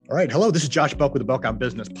All right. Hello, this is Josh Buck with the Buck on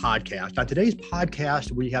Business podcast. On today's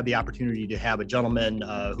podcast, we have the opportunity to have a gentleman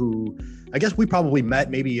who I guess we probably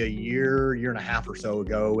met maybe a year and a half or so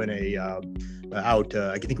ago in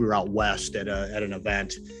I think we were out west at an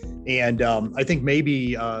event. And I think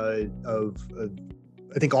maybe I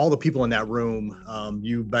think all the people in that room,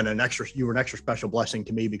 you were an extra special blessing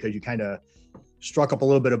to me because you kind of struck up a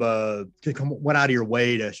little bit of went out of your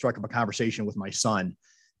way to strike up a conversation with my son.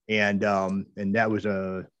 And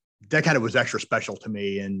that kind of was extra special to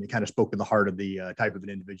me, and it kind of spoke to the heart of the type of an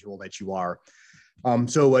individual that you are.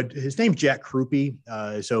 So his name's Jack Krupe.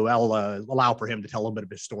 So I'll allow for him to tell a little bit of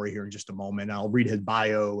his story here in just a moment. I'll read his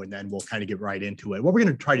bio and then we'll kind of get right into it. What we're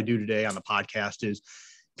going to try to do today on the podcast is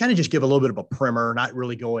kind of just give a little bit of a primer, not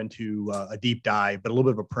really go into a deep dive, but a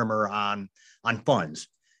little bit of a primer on funds.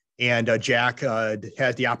 And Jack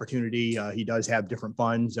has the opportunity. He does have different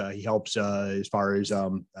funds. He helps as far as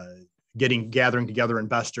gathering together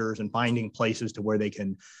investors and finding places to where they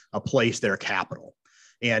can place their capital.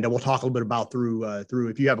 And we'll talk a little bit about through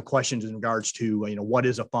if you have questions in regards to what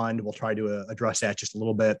is a fund, we'll try to address that just a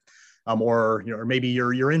little bit. Or maybe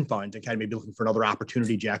you're in funds and kind of maybe looking for another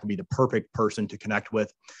opportunity. Jack would be the perfect person to connect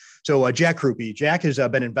with. So Jack Krupe. Jack has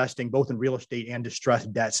been investing both in real estate and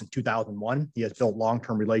distressed debt since 2001. He has built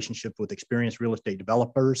long-term relationships with experienced real estate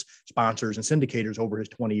developers, sponsors, and syndicators over his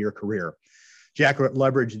 20-year career. Jack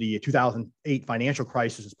leveraged the 2008 financial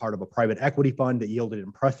crisis as part of a private equity fund that yielded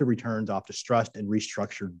impressive returns off distressed and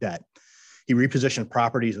restructured debt. He repositioned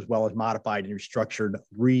properties as well as modified and structured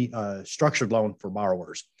loan for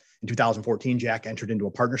borrowers. In 2014, Jack entered into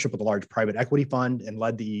a partnership with a large private equity fund and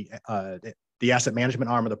led the asset management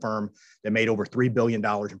arm of the firm that made over $3 billion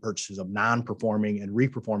in purchases of non-performing and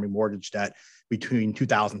reperforming mortgage debt between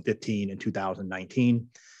 2015 and 2019.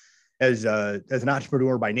 As an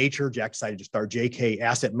entrepreneur by nature, Jack decided to start JK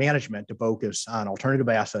Asset Management to focus on alternative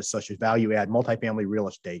assets such as value-add multifamily real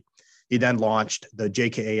estate. He then launched the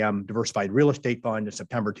JKAM Diversified Real Estate Fund in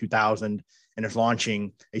September 2000 and is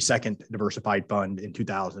launching a second diversified fund in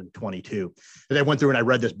 2022. As I went through and I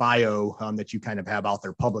read this bio that you kind of have out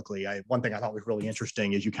there publicly, one thing I thought was really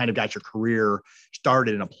interesting is you kind of got your career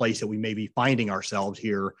started in a place that we may be finding ourselves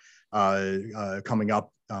here coming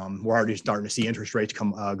up. We're already starting to see interest rates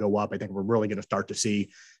go up. I think we're really going to start to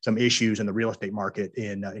see some issues in the real estate market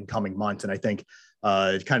in coming months. And I think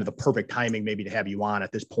it's kind of the perfect timing maybe to have you on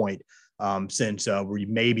at this point, since we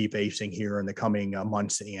may be facing here in the coming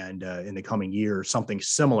months and in the coming years, something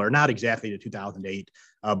similar, not exactly to 2008,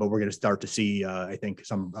 but we're going to start to see, I think,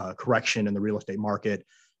 some correction in the real estate market.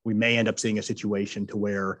 We may end up seeing a situation to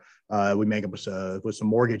where we may end up with some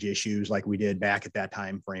mortgage issues like we did back at that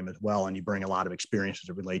time frame as well. And you bring a lot of experience as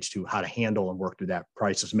it relates to how to handle and work through that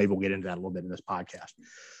crisis. Maybe we'll get into that a little bit in this podcast.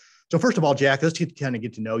 So first of all, Jack, let's kind of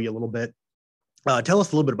get to know you a little bit. Tell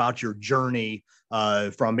us a little bit about your journey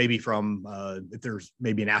from if there's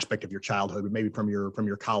maybe an aspect of your childhood, but maybe from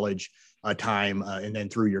your college time and then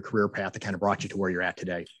through your career path that kind of brought you to where you're at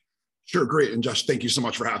today. Sure. Great. And Josh, thank you so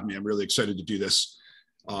much for having me. I'm really excited to do this.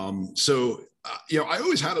 I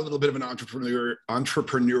always had a little bit of an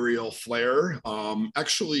entrepreneurial flair.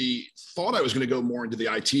 Actually thought I was going to go more into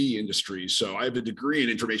the IT industry. So I have a degree in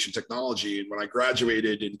information technology. And when I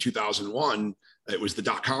graduated in 2001, it was the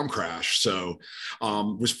 .com crash. So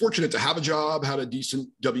was fortunate to have a job, had a decent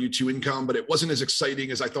W-2 income, but it wasn't as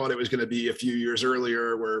exciting as I thought it was going to be a few years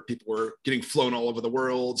earlier, where people were getting flown all over the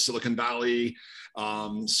world, Silicon Valley.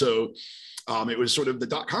 It was sort of the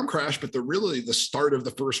 .com crash, but the start of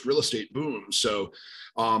the first real estate boom. So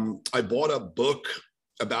I bought a book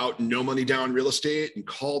about no money down real estate and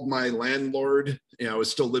called my landlord. I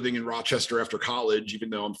was still living in Rochester after college, even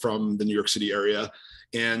though I'm from the New York City area.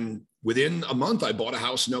 And within a month, I bought a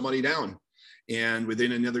house, no money down. And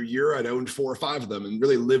within another year, I'd owned 4 or 5 of them and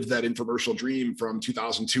really lived that infomercial dream from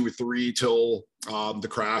 2002 or 3 till the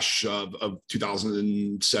crash of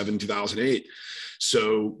 2007, 2008.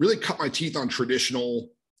 So really cut my teeth on traditional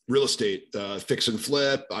real estate, fix and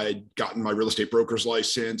flip. I'd gotten my real estate broker's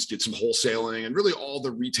license, did some wholesaling, and really all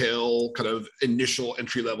the retail kind of initial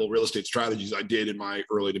entry-level real estate strategies I did in my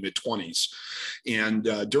early to mid 20s.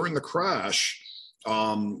 And during the crash,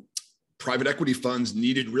 private equity funds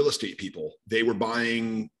needed real estate people. They were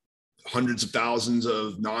buying hundreds of thousands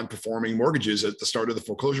of non-performing mortgages at the start of the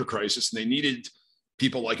foreclosure crisis. And they needed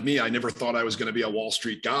people like me. I never thought I was going to be a Wall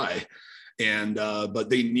Street guy. But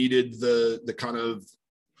they needed the kind of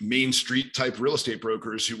Main Street type real estate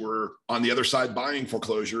brokers who were on the other side buying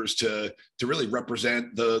foreclosures to really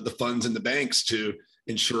represent the funds and the banks to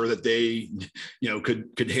ensure that they,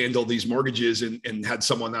 could handle these mortgages and had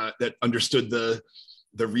someone that understood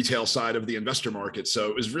the retail side of the investor market. So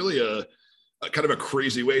it was really kind of a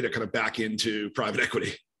crazy way to kind of back into private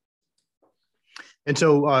equity. And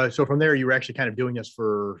so from there, you were actually kind of doing this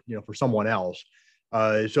for someone else.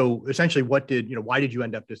 So essentially, why did you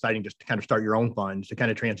end up deciding just to kind of start your own funds, to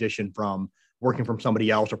kind of transition from working from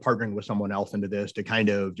somebody else or partnering with someone else into this, to kind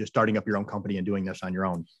of just starting up your own company and doing this on your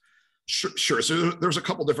own? Sure. So there's a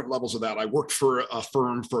couple different levels of that. I worked for a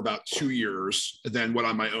firm for about 2 years, then went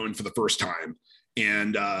on my own for the first time.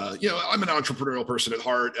 And, I'm an entrepreneurial person at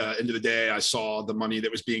heart. End of the day, I saw the money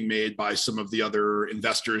that was being made by some of the other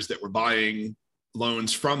investors that were buying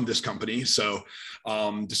loans from this company. So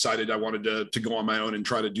decided I wanted to go on my own and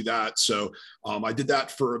try to do that. So I did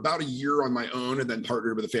that for about a year on my own, and then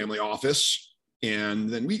partnered with a family office. And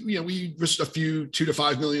then we risked a few $2 to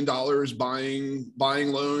 $5 million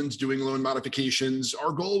buying loans, doing loan modifications.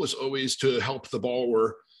 Our goal was always to help the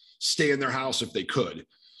borrower stay in their house if they could.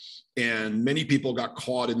 And many people got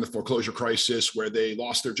caught in the foreclosure crisis where they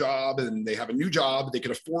lost their job and they have a new job they could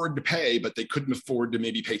afford to pay, but they couldn't afford to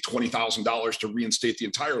maybe pay $20,000 to reinstate the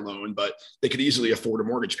entire loan, but they could easily afford a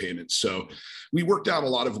mortgage payment. So we worked out a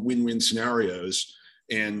lot of win-win scenarios,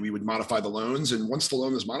 and we would modify the loans. And once the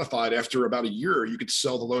loan was modified, after about a year, you could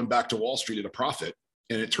sell the loan back to Wall Street at a profit.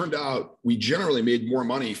 And it turned out we generally made more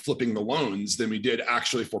money flipping the loans than we did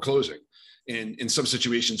actually foreclosing. And in some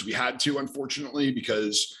situations we had to, unfortunately,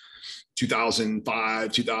 because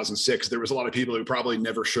 2005, 2006, there was a lot of people who probably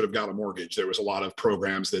never should have got a mortgage. There was a lot of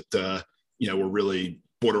programs that, were really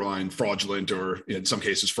borderline fraudulent, or in some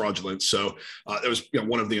cases fraudulent. So that was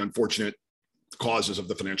one of the unfortunate causes of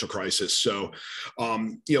the financial crisis. So,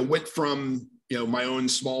 went from, my own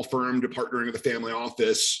small firm to partnering with a family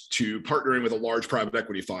office to partnering with a large private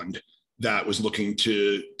equity fund that was looking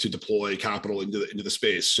to deploy capital into the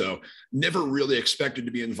space. So never really expected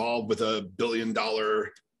to be involved with $1 billion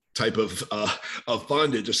type of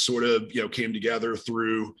fund. It just sort of, came together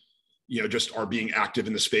through, just our being active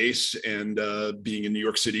in the space, and being in New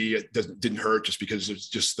York City. It didn't hurt, just because it's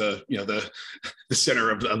just the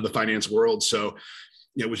center of the finance world. So,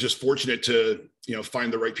 was just fortunate to,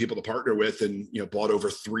 find the right people to partner with, and, bought over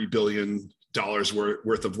 $3 billion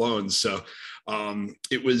worth of loans. So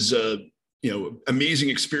it was amazing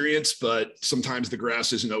experience, but sometimes the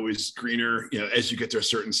grass isn't always greener. As you get to a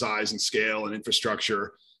certain size and scale and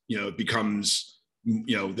infrastructure, it becomes,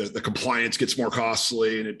 the compliance gets more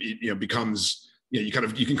costly, and it becomes, you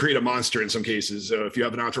can create a monster in some cases. So if you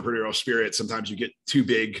have an entrepreneurial spirit, sometimes you get too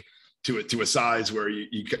big to a size where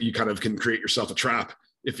you kind of can create yourself a trap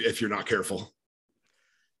if you're not careful.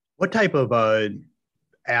 What type of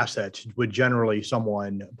assets would generally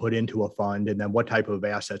someone put into a fund? And then what type of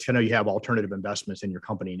assets? I know you have alternative investments in your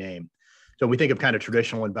company name. So we think of kind of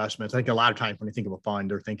traditional investments. I think a lot of times when you think of a fund,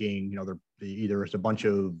 they're thinking, they're either it's a bunch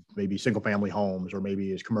of maybe single family homes, or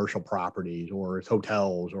maybe it's commercial properties, or it's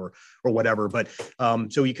hotels, or whatever. But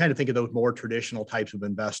so you kind of think of those more traditional types of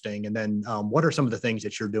investing. And then what are some of the things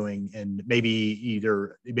that you're doing, and maybe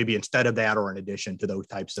instead of that, or in addition to those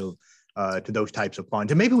types of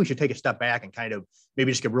funds? And maybe we should take a step back and kind of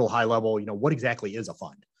maybe just give real high level, what exactly is a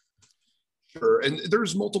fund? Sure. And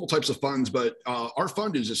there's multiple types of funds, but our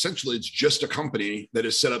fund is essentially, it's just a company that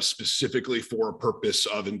is set up specifically for a purpose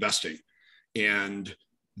of investing. And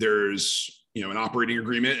there's, an operating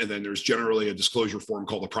agreement, and then there's generally a disclosure form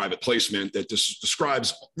called a private placement that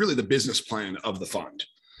describes really the business plan of the fund.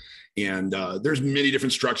 And there's many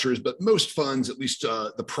different structures, but most funds, at least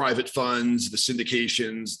the private funds, the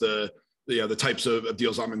syndications, the types of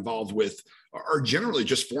deals I'm involved with, are generally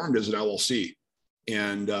just formed as an LLC.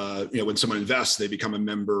 And, when someone invests, they become a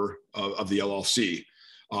member of the LLC.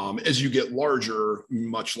 As you get larger,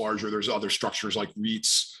 much larger, there's other structures like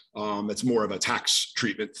REITs. That's more of a tax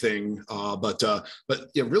treatment thing. But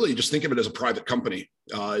really just think of it as a private company.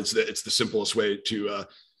 It's the simplest way to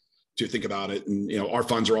think about it. And, our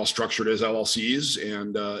funds are all structured as LLCs.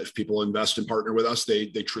 And if people invest and partner with us, they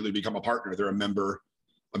truly become a partner. They're a member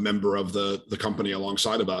of the company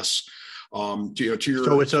alongside of us. So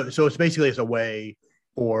it's basically a way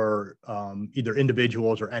for either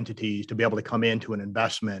individuals or entities to be able to come into an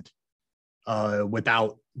investment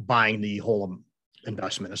without buying the whole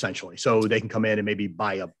investment, essentially. So they can come in and maybe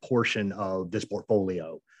buy a portion of this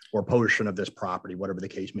portfolio, or a portion of this property, whatever the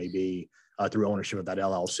case may be, through ownership of that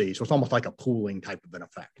LLC. So it's almost like a pooling type of an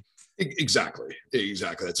effect. Exactly.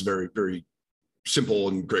 That's a very, very simple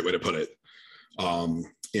and great way to put it.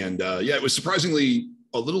 It was surprisingly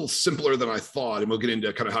a little simpler than I thought, and we'll get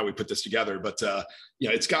into kind of how we put this together. But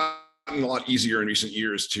it's gotten a lot easier in recent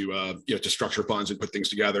years to structure funds and put things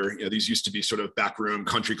together. These used to be sort of backroom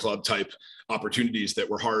country club type opportunities that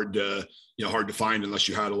were hard to find unless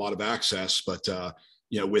you had a lot of access. But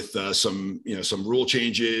with some rule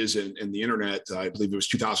changes and the internet, I believe it was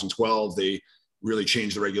 2012, they really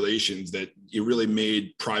changed the regulations that it really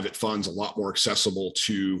made private funds a lot more accessible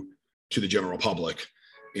to the general public.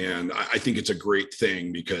 And I think it's a great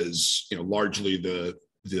thing because, largely the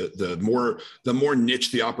more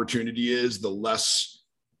niche the opportunity is, the less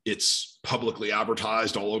it's publicly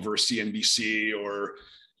advertised all over CNBC or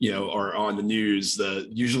on the news.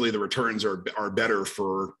 Usually the returns are better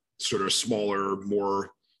for sort of smaller, more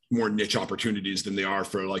niche opportunities than they are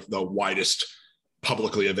for like the widest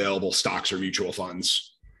publicly available stocks or mutual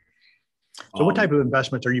funds. So what type of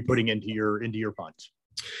investments are you putting into your funds?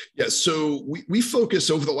 Yeah, so we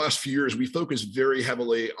focus over the last few years, we focus very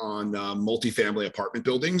heavily on multifamily apartment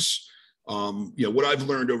buildings. What I've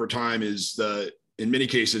learned over time is that in many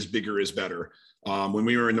cases, bigger is better. When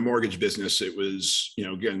we were in the mortgage business, it was,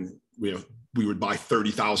 again, we would buy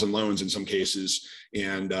 30,000 loans in some cases.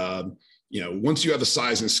 And, once you have a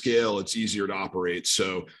size and scale, it's easier to operate.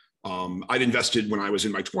 So I'd invested when I was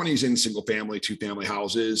in my 20s in single family, 2-family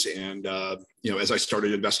houses. And, as I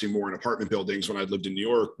started investing more in apartment buildings, when I lived in New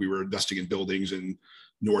York, we were investing in buildings in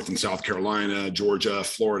North and South Carolina, Georgia,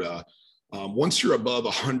 Florida. Once you're above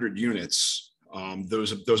 100 units,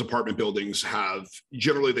 those apartment buildings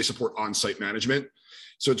they support on-site management.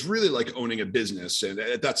 So it's really like owning a business. And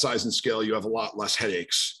at that size and scale, you have a lot less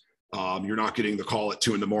headaches. You're not getting the call at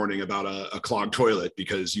 2 a.m. about a clogged toilet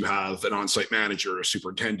because you have an on-site manager or a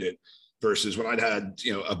superintendent, versus when I'd had,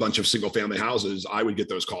 a bunch of single family houses, I would get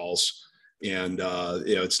those calls. And,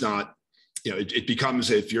 it's not, it becomes,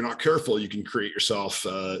 if you're not careful, you can create yourself,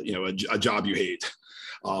 a job you hate.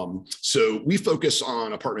 So we focus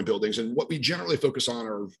on apartment buildings, and what we generally focus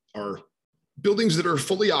on are buildings that are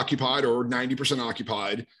fully occupied or 90%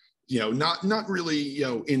 occupied, not really,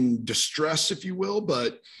 in distress, if you will,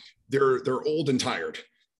 but they're old and tired.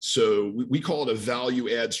 So we call it a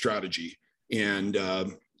value add strategy. And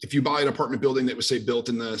if you buy an apartment building that was, say, built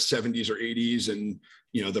in the 70s or 80s, and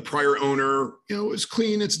the prior owner, is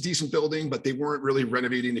clean, it's a decent building, but they weren't really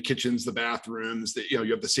renovating the kitchens, the bathrooms, that,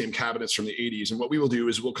 you have the same cabinets from the 80s. And what we will do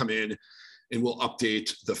is we'll come in and we'll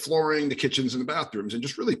update the flooring, the kitchens, and the bathrooms, and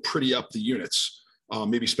just really pretty up the units.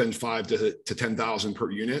 Maybe spend $5,000 to $10,000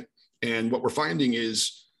 per unit. And what we're finding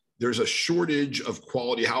is there's a shortage of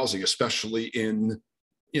quality housing, especially in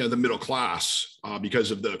the middle class,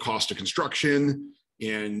 because of the cost of construction,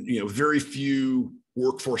 and very few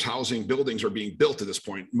workforce housing buildings are being built at this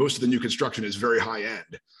point. Most of the new construction is very high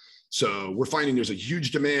end. So we're finding there's a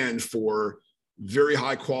huge demand for very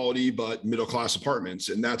high quality but middle class apartments,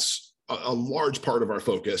 and that's a large part of our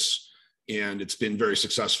focus. And it's been very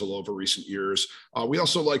successful over recent years. We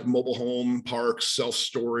also like mobile home parks,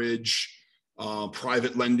 self-storage,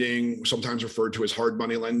 private lending, sometimes referred to as hard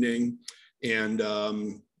money lending, and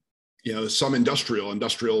some industrial.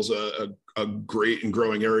 Industrial is a great and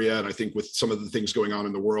growing area, and I think with some of the things going on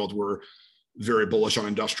in the world, we're very bullish on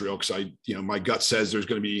industrial, because my gut says there's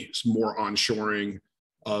going to be more onshoring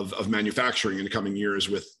of manufacturing in the coming years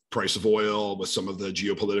with price of oil, with some of the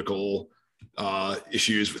geopolitical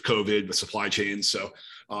issues with COVID, with supply chains. So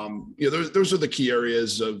those are the key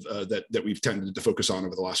areas of that we've tended to focus on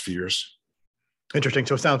over the last few years. Interesting.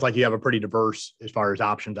 So it sounds like you have a pretty diverse, as far as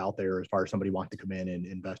options out there, as far as somebody wants to come in and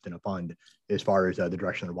invest in a fund, as far as the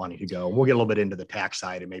direction they're wanting to go. We'll get a little bit into the tax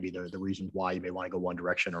side and maybe the reasons why you may want to go one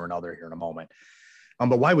direction or another here in a moment.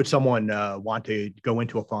 But why would someone want to go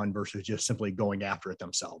into a fund versus just simply going after it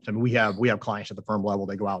themselves? I mean, we have clients at the firm level.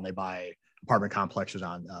 They go out and they buy apartment complexes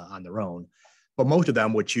on their own, but most of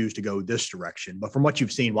them would choose to go this direction. But from what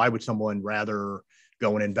you've seen, why would someone rather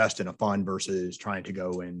go and invest in a fund versus trying to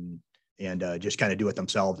go and just kind of do it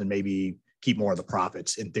themselves and maybe keep more of the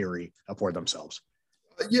profits, in theory, for themselves?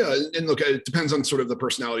 Yeah. And look, it depends on sort of the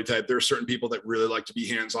personality type. There are certain people that really like to be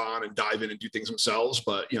hands-on and dive in and do things themselves.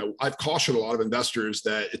 But, I've cautioned a lot of investors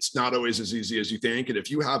that it's not always as easy as you think. And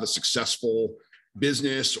if you have a successful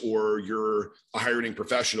business or you're a hiring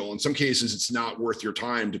professional, in some cases, it's not worth your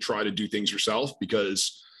time to try to do things yourself,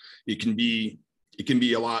 because it can be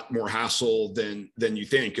a lot more hassle than you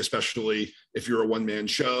think, especially if you're a one-man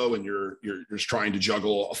show and you're just trying to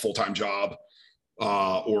juggle a full-time job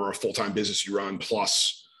or a full-time business you run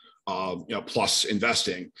plus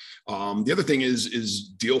investing. The other thing is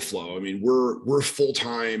deal flow. I mean, we're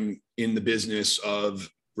full-time in the business of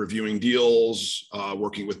reviewing deals,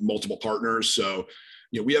 working with multiple partners. So,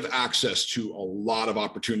 we have access to a lot of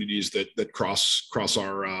opportunities that cross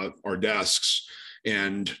our desks.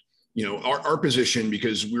 And our position,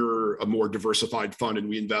 because we're a more diversified fund and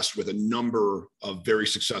we invest with a number of very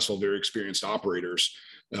successful, very experienced operators,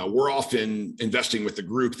 we're often investing with the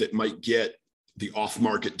group that might get the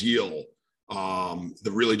off-market deal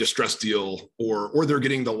the really distressed deal, or they're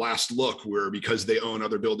getting the last look where, because they own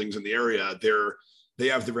other buildings in the area, they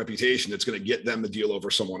have the reputation that's going to get them the deal over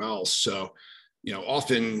someone else. So,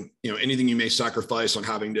 often, anything you may sacrifice on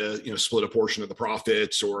having to, split a portion of the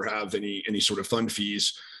profits or have any sort of fund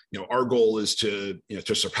fees, our goal is to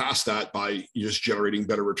surpass that by just generating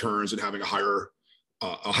better returns and having a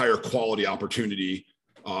higher quality opportunity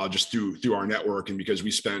just through our network. And because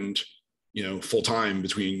we spend, full time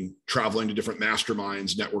between traveling to different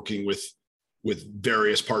masterminds, networking with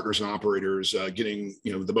various partners and operators, getting,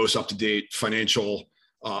 the most up-to-date financial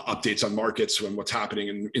updates on markets and what's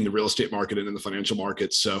happening in the real estate market and in the financial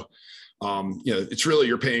markets. So, it's really,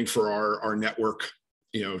 you're paying for our network.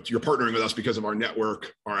 You're partnering with us because of our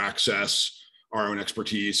network, our access, our own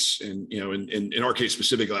expertise. And, in our case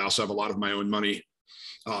specifically, I also have a lot of my own money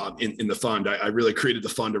in the fund. I really created the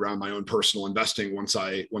fund around my own personal investing once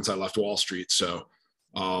I left Wall Street. So,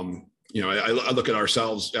 I look at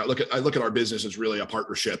ourselves, I look at our business as really a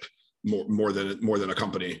partnership more than a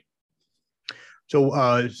company.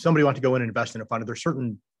 So somebody wants to go in and invest in a fund. There's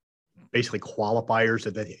certain basically qualifiers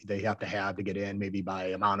that they have to get in, maybe by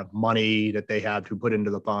amount of money that they have to put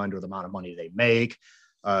into the fund or the amount of money they make.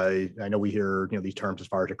 I know we hear these terms as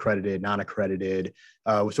far as accredited, non-accredited.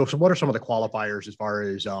 So what are some of the qualifiers as far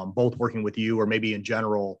as both working with you or maybe in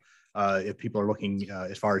general if people are looking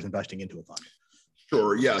as far as investing into a fund?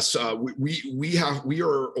 Sure. Yes, we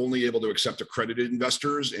are only able to accept accredited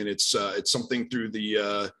investors, and it's something through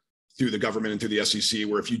the government and through the SEC,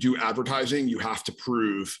 where if you do advertising, you have to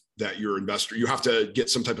prove that your investor, you have to get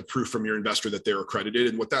some type of proof from your investor that they're accredited.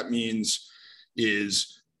 And what that means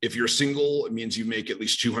is, if you're single, it means you make at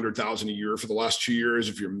least $200,000 a year for the last 2 years.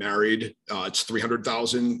 If you're married, it's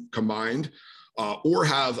 $300,000 combined, or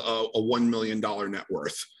have a $1 million net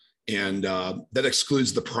worth. And that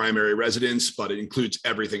excludes the primary residence, but it includes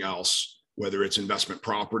everything else, whether it's investment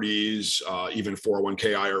properties, even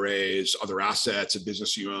 401k IRAs, other assets, a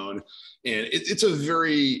business you own. And it's a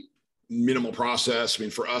very minimal process. I mean,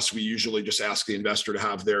 for us, we usually just ask the investor to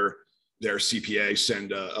have their CPA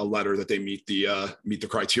send a letter that they meet the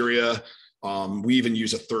criteria. We even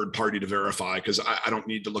use a third party to verify, because I don't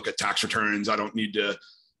need to look at tax returns. I don't need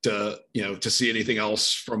to see anything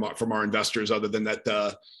else from our investors other than that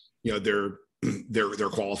they're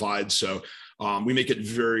qualified. So we make it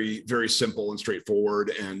very, very simple and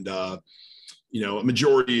straightforward. And a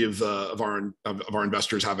majority of our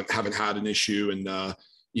investors haven't had an issue. And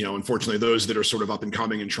unfortunately, those that are sort of up and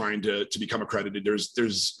coming and trying to become accredited,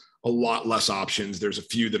 there's a lot less options. There's a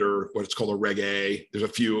few that are what's called a Reg A. There's a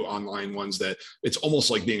few online ones that it's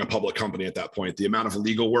almost like being a public company at that point. The amount of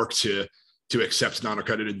legal work to accept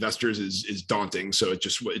non-accredited investors is daunting. So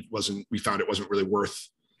we found it wasn't really worth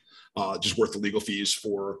the legal fees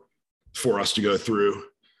for us to go through.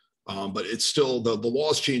 But it's still, the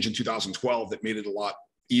laws changed in 2012 that made it a lot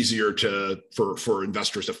easier for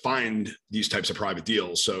investors to find these types of private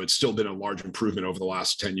deals. So it's still been a large improvement over the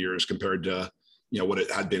last 10 years compared to what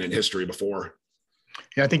it had been in history before.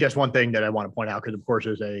 Yeah, I think that's one thing that I want to point out, because of course,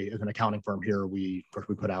 as an accounting firm here, we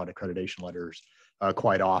put out accreditation letters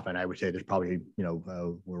quite often. I would say there's probably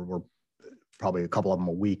we're probably a couple of them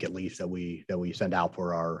a week at least that we send out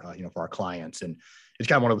for our clients. And it's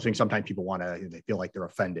kind of one of those things. Sometimes people they feel like they're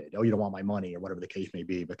offended. Oh, you don't want my money, or whatever the case may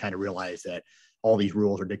be, but kind of realize that all these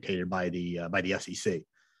rules are dictated by the SEC.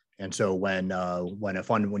 And so when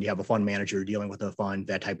you have a fund manager dealing with a fund,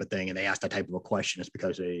 that type of thing, and they ask that type of a question, it's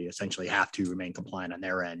because they essentially have to remain compliant on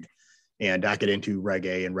their end. And I get into Reg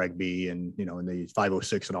A and Reg B and, and the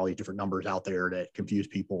 506 and all these different numbers out there that confuse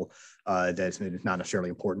people. That's not necessarily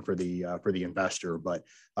important for the investor, but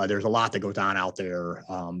there's a lot that goes on out there,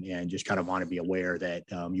 and just kind of want to be aware that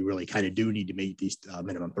you really kind of do need to meet these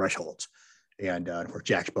minimum thresholds. And of course,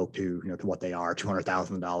 Jack spoke to to what they are: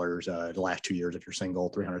 $200,000 the last 2 years if you're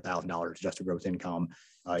single, $300,000 adjusted gross income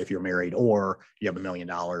if you're married, or you have $1 million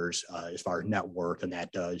as far as net worth, and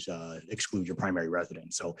that does exclude your primary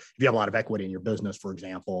residence. So if you have a lot of equity in your business, for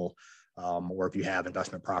example, or if you have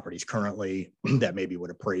investment properties currently that maybe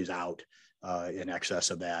would appraise out in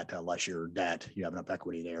excess of that, less your debt, you have enough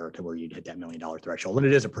equity there to where you'd hit that $1 million threshold. And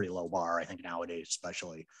it is a pretty low bar, I think, nowadays,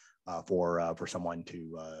 especially for someone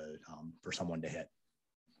to hit.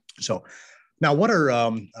 So now, what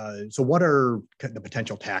are the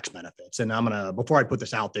potential tax benefits? And before I put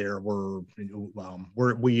this out there,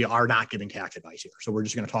 we are not giving tax advice here. So we're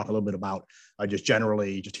just going to talk a little bit about just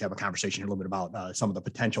generally, just to have a conversation a little bit about some of the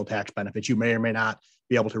potential tax benefits. You may or may not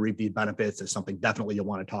be able to reap these benefits. It's something definitely you'll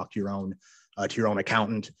want to talk to your own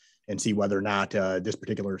accountant and see whether or not this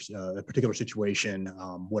particular situation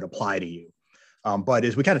would apply to you. But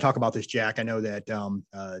as we kind of talk about this, Jack, I know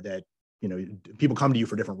that people come to you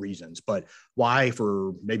for different reasons, but why?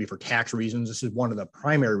 Maybe for tax reasons. This is one of the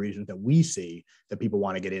primary reasons that we see that people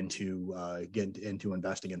want to get into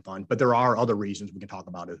investing in funds. But there are other reasons we can talk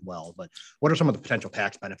about as well. But what are some of the potential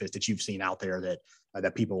tax benefits that you've seen out there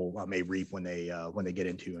that people may reap when they get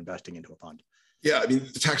into investing into a fund? Yeah, I mean,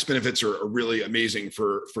 the tax benefits are really amazing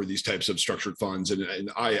for these types of structured funds.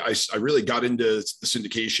 And I really got into the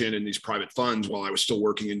syndication and these private funds while I was still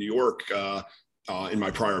working in New York in my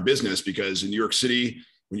prior business, because in New York City,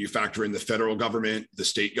 when you factor in the federal government, the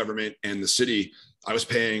state government, and the city, I was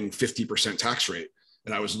paying 50% tax rate.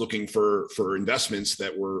 And I was looking for investments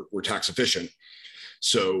that were tax efficient.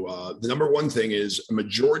 So the number one thing is a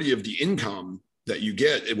majority of the income that you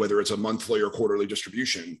get, whether it's a monthly or quarterly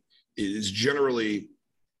distribution, is generally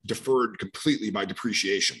deferred completely by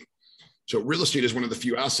depreciation. So real estate is one of the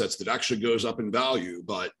few assets that actually goes up in value,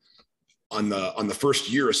 but on the first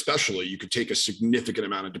year especially, you could take a significant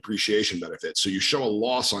amount of depreciation benefit. So you show a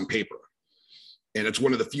loss on paper. And it's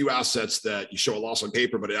one of the few assets that you show a loss on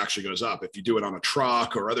paper, but it actually goes up. If you do it on a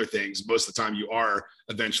truck or other things, most of the time you are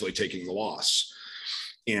eventually taking the loss.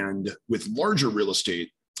 And with larger real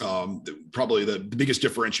estate, probably the biggest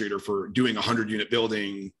differentiator for doing a 100-unit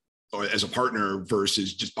building or as a partner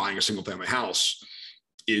versus just buying a single family house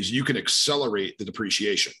is you can accelerate the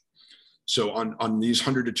depreciation. So on these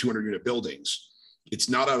 100 to 200 unit buildings, it's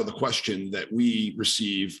not out of the question that we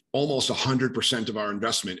receive almost 100% of our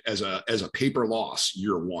investment as a paper loss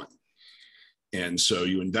year one. And so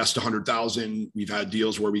you invest 100,000. We've had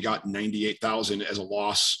deals where we got 98,000 as a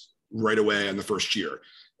loss right away in the first year.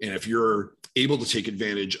 And if you're able to take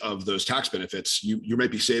advantage of those tax benefits, you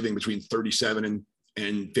might be saving between 37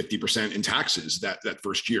 and 50% in taxes that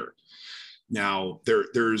first year. Now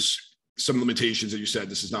there's some limitations that you said.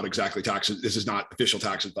 This is not exactly taxes. This is not official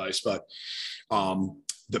tax advice, but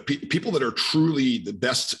the people that are truly the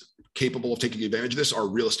best capable of taking advantage of this are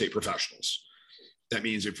real estate professionals. That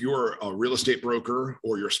means if you're a real estate broker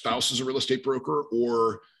or your spouse is a real estate broker,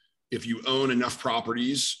 or if you own enough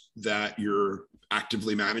properties that you're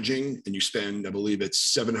actively managing and you spend, I believe it's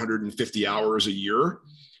 750 hours a year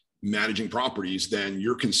managing properties, then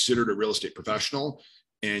you're considered a real estate professional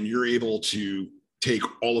and you're able to take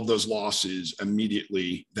all of those losses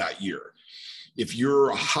immediately that year. If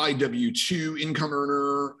you're a high W-2 income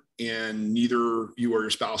earner and neither you or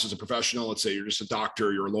your spouse is a professional, let's say you're just a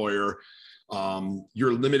doctor, you're a lawyer,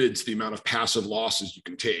 you're limited to the amount of passive losses you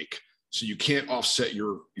can take. So you can't offset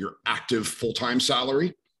your active full-time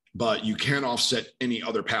salary, but you can offset any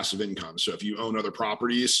other passive income. So if you own other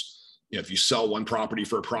properties, if you sell one property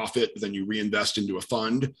for a profit, then you reinvest into a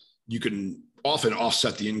fund, you can often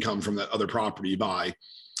offset the income from that other property by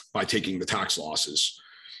taking the tax losses.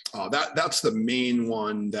 That's the main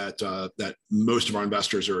one that most of our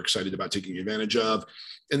investors are excited about taking advantage of.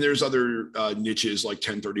 And there's other niches like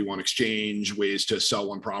 1031 exchange, ways to sell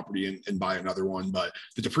one property and buy another one. But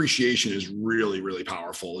the depreciation is really, really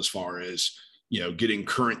powerful as far as, getting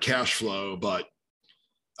current cash flow, but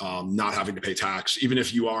not having to pay tax. Even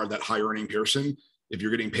if you are that high earning person, if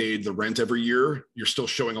you're getting paid the rent every year, you're still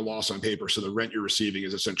showing a loss on paper. So the rent you're receiving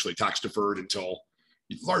is essentially tax deferred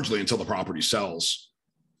largely until the property sells.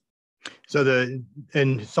 So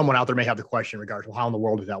and someone out there may have the question in regards to, well, how in the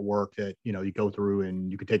world does that work, that, you go through and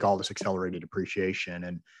you could take all this accelerated depreciation.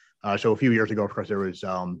 And so a few years ago, of course, there was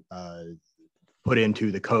put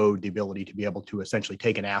into the code the ability to be able to essentially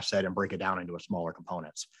take an asset and break it down into smaller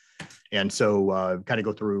components. And so kind of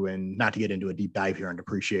go through, and not to get into a deep dive here on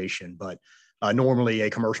depreciation, but normally a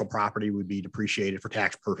commercial property would be depreciated for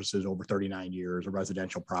tax purposes over 39 years, a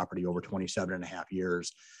residential property over 27 and a half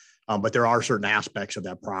years. But there are certain aspects of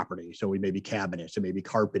that property. So it may be cabinets, it may be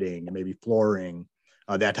carpeting, it may be flooring,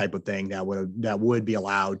 that type of thing that would be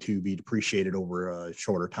allowed to be depreciated over a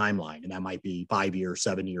shorter timeline. And that might be 5 years,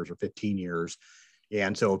 7 years, or 15 years.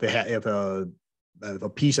 And so if a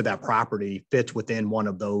piece of that property fits within one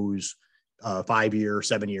of those 5 year,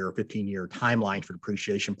 7 year, or 15 year timelines for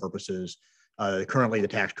depreciation purposes, currently the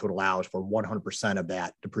tax code allows for 100% of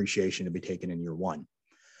that depreciation to be taken in year one.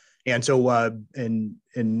 And so, and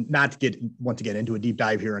not to get once again into a deep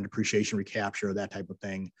dive here on depreciation recapture, that type of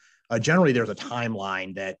thing. Generally, there's a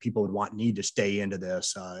timeline that people would need to stay into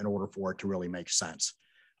this in order for it to really make sense.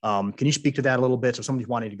 Can you speak to that a little bit? So somebody's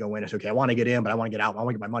wanting to go in and say, okay, I want to get in, but I want to get out. I want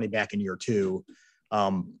to get my money back in year two.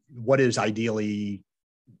 What is ideally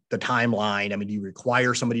the timeline? I mean, do you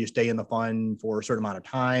require somebody to stay in the fund for a certain amount of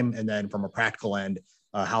time? And then from a practical end,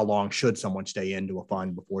 how long should someone stay into a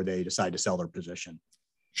fund before they decide to sell their position?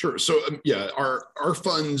 Sure. So yeah, our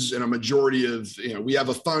funds and a majority of, we have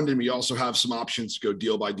a fund and we also have some options to go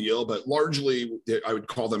deal by deal, but largely I would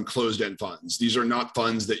call them closed-end funds. These are not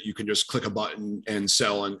funds that you can just click a button and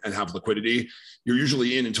sell and have liquidity. You're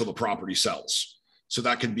usually in until the property sells. So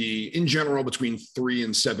that could be in general between 3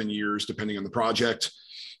 and 7 years, depending on the project.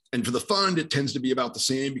 And for the fund, it tends to be about the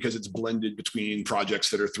same because it's blended between projects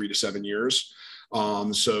that are 3 to 7 years.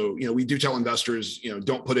 So, we do tell investors,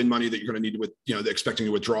 don't put in money that you're going to need to, expecting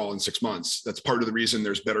to withdraw in 6 months. That's part of the reason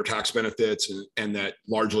there's better tax benefits and that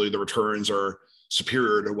largely the returns are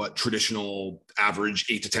superior to what traditional average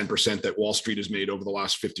 8 to 10% that Wall Street has made over the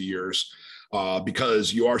last 50 years,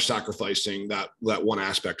 because you are sacrificing that one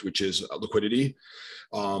aspect, which is liquidity.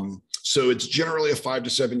 So it's generally a 5 to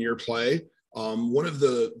 7 year play. One of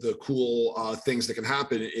the cool things that can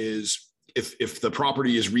happen is if the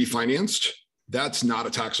property is refinanced, that's not a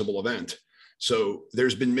taxable event. So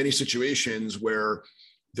there's been many situations where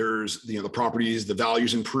there's, the properties, the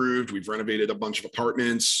value's improved. We've renovated a bunch of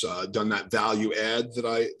apartments, done that value add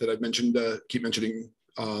that I've mentioned, keep mentioning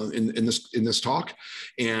in this talk.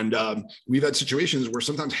 And we've had situations where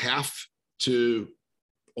sometimes half to,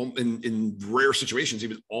 in rare situations,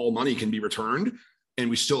 even all money can be returned and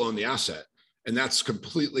we still own the asset. And that's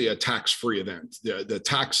completely a tax-free event.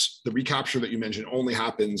 The recapture that you mentioned only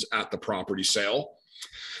happens at the property sale.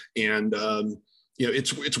 And,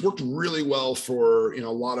 it's worked really well for, a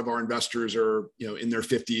lot of our investors are, in their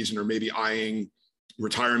 50s and are maybe eyeing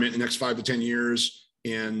retirement in the next 5 to 10 years.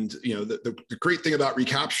 And, the great thing about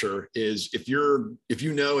recapture is if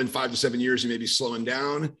in 5 to 7 years, you may be slowing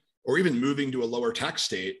down or even moving to a lower tax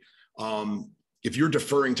state. If you're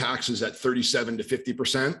deferring taxes at 37 to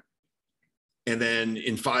 50%, and then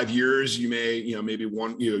in 5 years, you may, maybe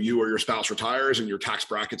you or your spouse retires and your tax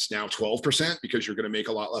bracket's now 12% because you're going to make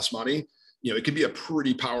a lot less money. It can be a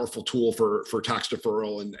pretty powerful tool for tax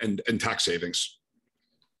deferral and tax savings.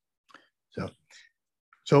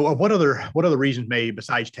 So what other reasons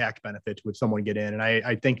besides tax benefits would someone get in? And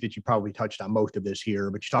I think that you probably touched on most of this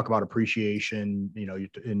here, but you talk about appreciation,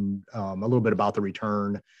 and a little bit about the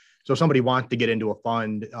return. So if somebody wants to get into a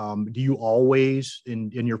fund, do you always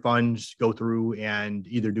in your funds go through and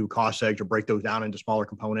either do cost seg or break those down into smaller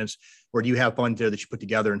components? Or do you have funds there that you put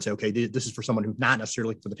together and say, okay, this is for someone who's not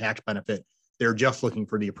necessarily for the tax benefit. They're just looking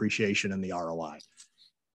for the appreciation and the ROI.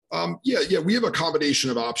 Yeah. We have a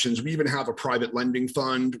combination of options. We even have a private lending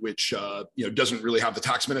fund, which, doesn't really have the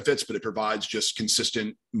tax benefits, but it provides just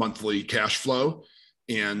consistent monthly cash flow.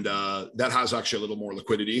 And that has actually a little more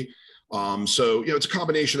liquidity. So, it's a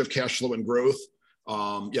combination of cash flow and growth.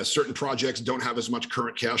 Certain projects don't have as much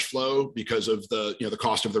current cash flow because of the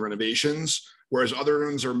cost of the renovations, whereas other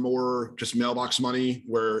ones are more just mailbox money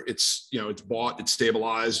where it's bought, it's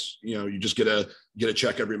stabilized, you just get a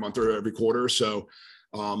check every month or every quarter. So,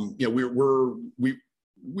 we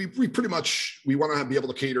pretty much, we want to be able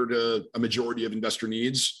to cater to a majority of investor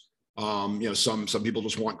needs. Some people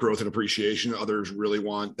just want growth and appreciation. Others really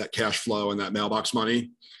want that cash flow and that mailbox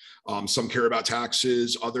money. Some care about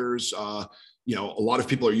taxes. Others, a lot of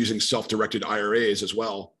people are using self-directed IRAs as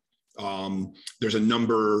well. There's a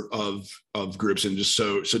number of groups. And just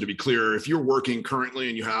so to be clear, if you're working currently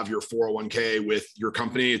and you have your 401k with your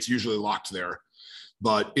company, it's usually locked there.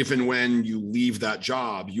 But if and when you leave that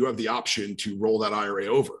job, you have the option to roll that IRA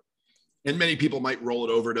over. And many people might roll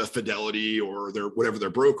it over to Fidelity or whatever their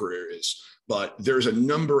broker is. But there's a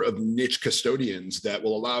number of niche custodians that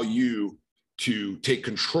will allow you to take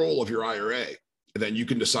control of your IRA. And then you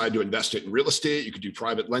can decide to invest it in real estate. You could do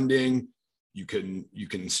private lending. You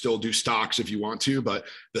can still do stocks if you want to, but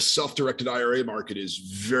the self-directed IRA market is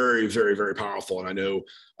very, very, very powerful. And I know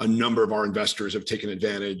a number of our investors have taken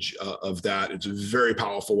advantage of that. It's a very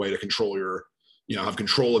powerful way to control have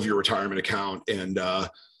control of your retirement account and,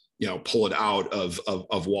 pull it out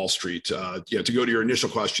of Wall Street. To go to your initial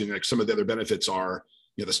question, like some of the other benefits are,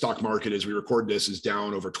 the stock market as we record this is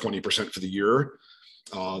down over 20% for the year.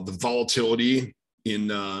 The volatility in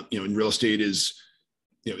real estate is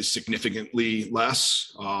significantly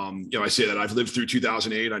less. I say that I've lived through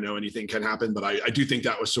 2008. I know anything can happen, but I do think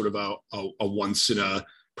that was sort of a once in a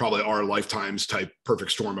probably our lifetimes type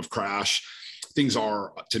perfect storm of crash. Things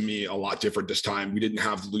are, to me, a lot different this time. We didn't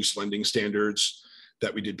have the loose lending standards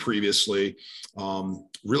that we did previously.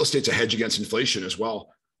 Real estate's a hedge against inflation as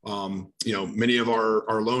well. Many of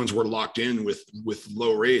our loans were locked in with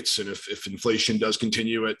low rates. And if inflation does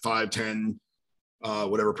continue at 5, 10,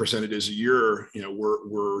 whatever percentage is a year,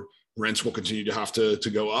 rents will continue to have to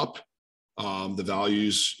go up. The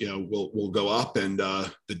values, will go up, and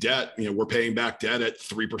the debt, we're paying back debt at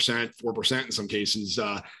 3%, 4% in some cases.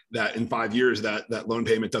 That in 5 years, that loan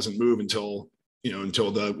payment doesn't move until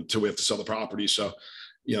until we have to sell the property. So,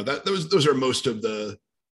 those are most of the,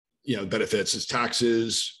 benefits is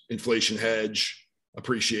taxes, inflation hedge,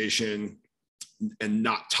 appreciation, and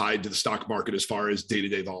not tied to the stock market as far as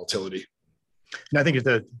day-to-day volatility. And I think it's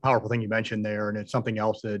a powerful thing you mentioned there. And it's something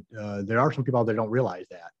else that there are some people out there that don't realize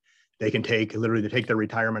that they can take their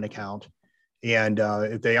retirement account, and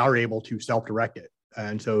if they are able to self-direct it.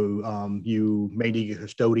 And so you may need a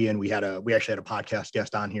custodian. We actually had a podcast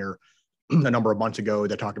guest on here a number of months ago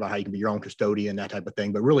that talked about how you can be your own custodian, that type of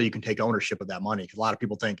thing. But really, you can take ownership of that money, because a lot of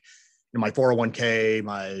people think, my 401k,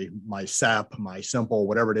 my SEP, my Simple,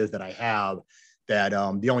 whatever it is that I have, that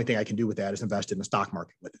the only thing I can do with that is invest in the stock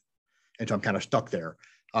market with it. And so I'm kind of stuck there.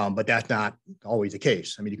 But that's not always the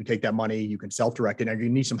case. I mean, you can take that money, you can self-direct it, and you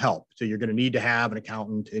need some help. So you're going to need to have an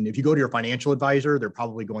accountant. And if you go to your financial advisor, they're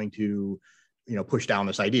probably going to, push down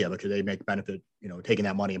this idea, because they make benefit, taking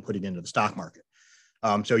that money and putting it into the stock market.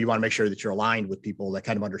 So you want to make sure that you're aligned with people that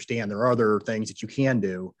kind of understand there are other things that you can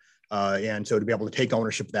do. And so to be able to take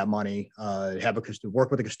ownership of that money,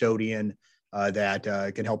 work with a custodian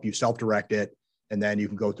that can help you self-direct it. And then you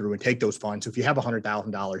can go through and take those funds. So if you have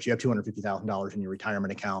 $100,000, you have $250,000 in your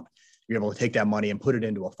retirement account, you're able to take that money and put it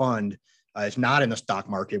into a fund. It's not in the stock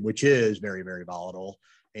market, which is very, very volatile,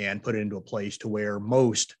 and put it into a place to where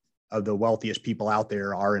most of the wealthiest people out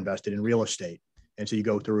there are invested in real estate. And so you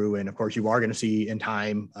go through, and of course you are going to see in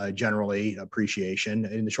time, generally appreciation.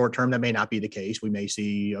 In the short term, that may not be the case. We may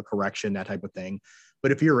see a correction, that type of thing.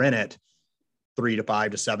 But if you're in it 3 to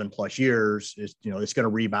 5 to 7+ years, it's going to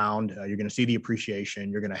rebound. You're going to see the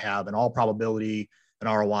appreciation. You're going to have, in all probability, an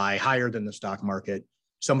ROI higher than the stock market.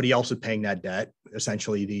 Somebody else is paying that debt,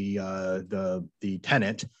 essentially the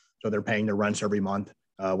tenant. So they're paying their rents every month,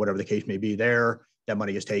 whatever the case may be there. That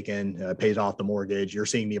money is taken, pays off the mortgage. You're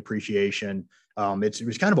seeing the appreciation.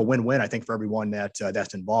 It's kind of a win-win, I think, for everyone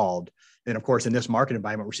that's involved. And of course, in this market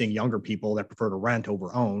environment, we're seeing younger people that prefer to rent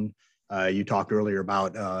over own. You talked earlier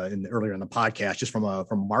about earlier in the podcast, just from a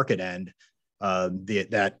market end,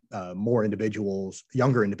 more individuals,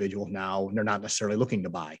 younger individuals now, they're not necessarily looking to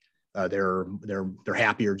buy. They're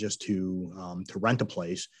happier just to rent a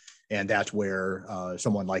place, and that's where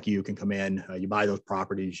someone like you can come in. You buy those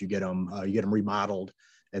properties, you get them remodeled,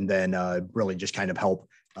 and then really just kind of help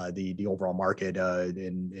the overall market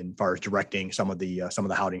in far as directing some of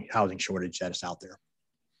the housing shortage that is out there.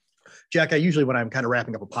 Jack, I usually, when I'm kind of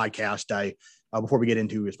wrapping up a podcast, before we get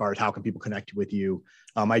into as far as how can people connect with you,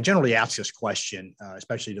 I generally ask this question,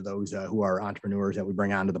 especially to those who are entrepreneurs that we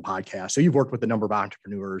bring onto the podcast. So you've worked with a number of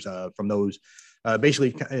entrepreneurs, from those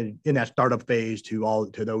basically in that startup phase to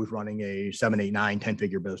those running a 7, 8, 9,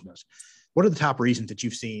 10-figure business. What are the top reasons that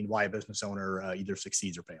you've seen why a business owner either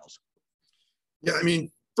succeeds or fails? Yeah, I mean,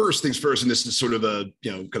 first things first, and this is sort of a,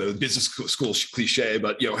 kind of a business school cliche,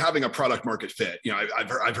 but, having a product market fit,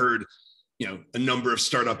 I've heard, a number of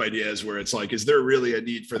startup ideas where it's like, is there really a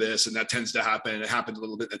need for this? And that tends to happen. It happened a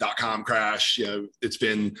little bit in the .com crash. It's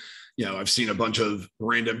been, I've seen a bunch of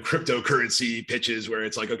random cryptocurrency pitches where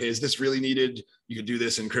it's like, okay, is this really needed? You could do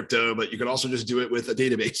this in crypto, but you could also just do it with a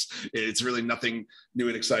database. It's really nothing new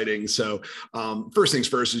and exciting. So first things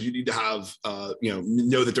first is you need to have,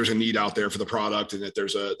 know that there's a need out there for the product and that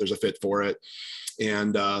there's a fit for it.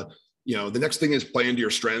 And, the next thing is play into your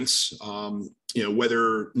strengths.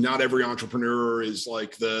 Whether not every entrepreneur is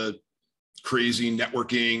like the crazy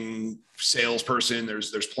networking salesperson,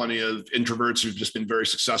 there's plenty of introverts who've just been very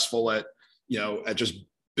successful at just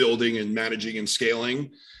building and managing and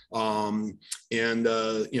scaling. The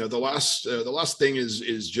last thing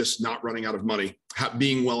is just not running out of money,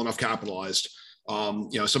 being well enough capitalized.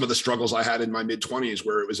 Some of the struggles I had in my mid-20s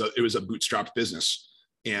where it was a bootstrapped business.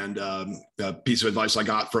 And a piece of advice I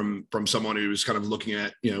got from someone who was kind of looking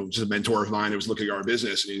at, just a mentor of mine who was looking at our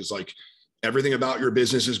business, and he was like, everything about your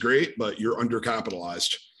business is great, but you're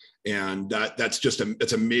undercapitalized. And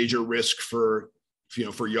that's a major risk for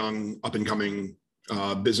young up and coming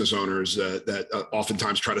business owners that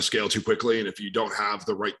oftentimes try to scale too quickly. And if you don't have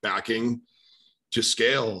the right backing to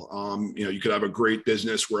scale, you could have a great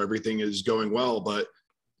business where everything is going well, but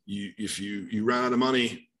if you run out of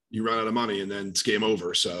money, and then it's game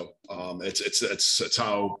over. So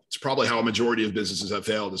it's probably how a majority of businesses have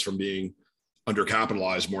failed, is from being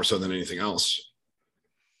undercapitalized more so than anything else.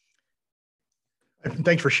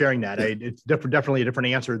 Thanks for sharing that. It's definitely a different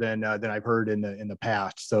answer than I've heard in the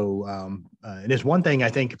past. So and it's one thing I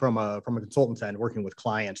think from a consultant's end, working with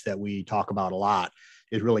clients, that we talk about a lot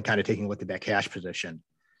is really kind of taking a look at that cash position.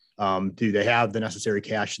 Do they have the necessary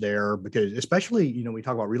cash there? Because especially, we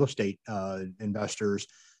talk about real estate investors,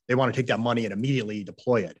 they want to take that money and immediately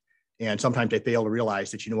deploy it. And sometimes they fail to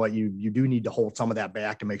realize that, you know what, you do need to hold some of that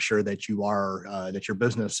back to make sure that you are, that your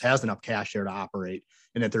business has enough cash there to operate,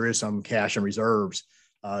 and that there is some cash and reserves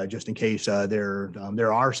just in case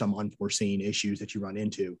there are some unforeseen issues that you run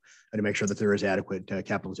into, and to make sure that there is adequate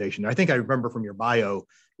capitalization. I think I remember from your bio,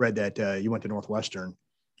 read that you went to Northwestern,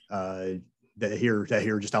 that here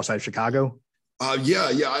just outside of Chicago. Yeah.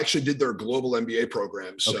 I actually did their global MBA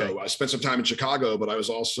program. So okay. I spent some time in Chicago, but I was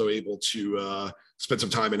also able to spend some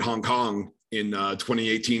time in Hong Kong in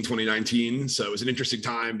 2018, 2019. So it was an interesting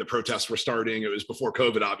time. The protests were starting. It was before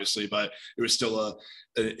COVID, obviously, but it was still a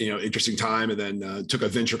interesting time. And then took a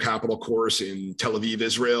venture capital course in Tel Aviv,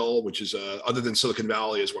 Israel, which is other than Silicon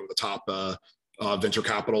Valley, is one of the top venture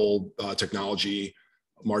capital technology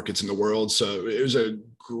markets in the world. So it was a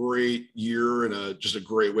great year and just a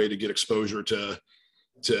great way to get exposure to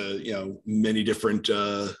many different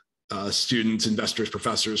students, investors,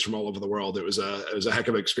 professors from all over the world. It was a heck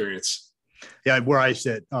of an experience. Yeah, where I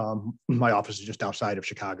sit, my office is just outside of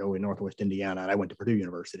Chicago in Northwest Indiana, and I went to Purdue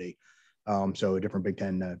University. So a different Big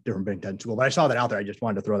Ten school. But I saw that out there. I just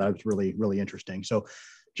wanted to throw that. It was really, really interesting. So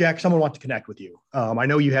Jack, someone wants to connect with you. I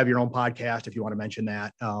know you have your own podcast, if you want to mention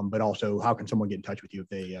that, but also how can someone get in touch with you if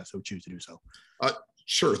they so choose to do so?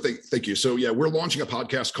 Sure. Thank you. So yeah, we're launching a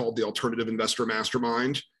podcast called the Alternative Investor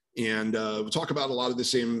Mastermind. And we'll talk about a lot of the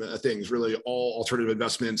same things, really all alternative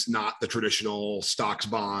investments, not the traditional stocks,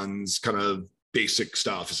 bonds, kind of basic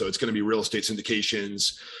stuff. So it's going to be real estate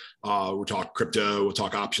syndications. We'll talk crypto, we'll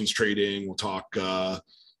talk options trading, we'll talk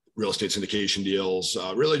real estate syndication deals,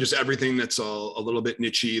 really just everything that's a little bit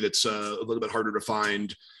niche-y, that's a little bit harder to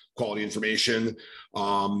find quality information.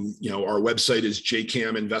 Our website is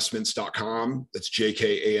jcaminvestments.com. That's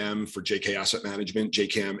JKAM for JK Asset Management,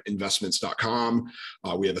 jcaminvestments.com.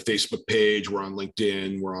 We have a Facebook page. We're on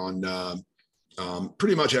LinkedIn. We're on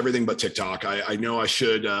pretty much everything but TikTok. I know I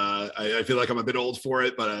should, I feel like I'm a bit old for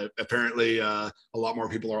it, but apparently a lot more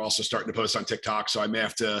people are also starting to post on TikTok. So I may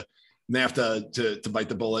have to bite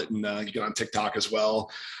the bullet and get on TikTok as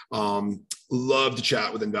well. Love to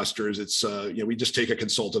chat with investors. It's, we just take a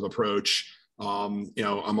consultative approach.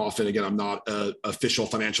 I'm often, again, I'm not an official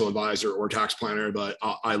financial advisor or tax planner, but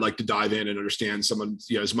I like to dive in and understand someone,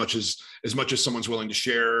 as much as someone's willing to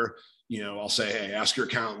share. I'll say, hey, ask your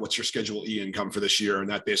accountant, what's your Schedule E income for this year? And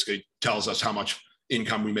that basically tells us how much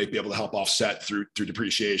income we may be able to help offset through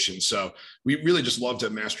depreciation. So we really just love to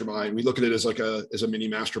mastermind. We look at it as as a mini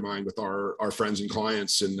mastermind with our friends and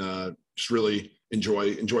clients, and just really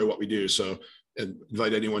enjoy what we do. So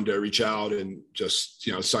invite anyone to reach out and just,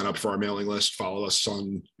 sign up for our mailing list, follow us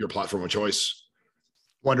on your platform of choice.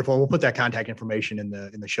 Wonderful. We'll put that contact information in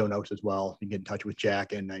the show notes as well. You can get in touch with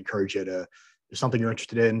Jack, and I encourage you to, if something you're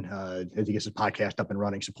interested in, as he gets his podcast up and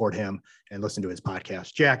running, support him and listen to his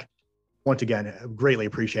podcast. Jack, once again, greatly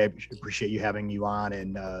appreciate you having you on,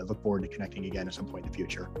 and look forward to connecting again at some point in the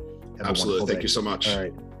future. Absolutely. Thank you so much. All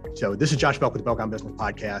right. So this is Josh Belk with the Belk on Business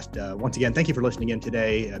Podcast. Once again, thank you for listening in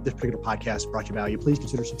today. This particular podcast brought you value. Please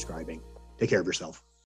consider subscribing. Take care of yourself.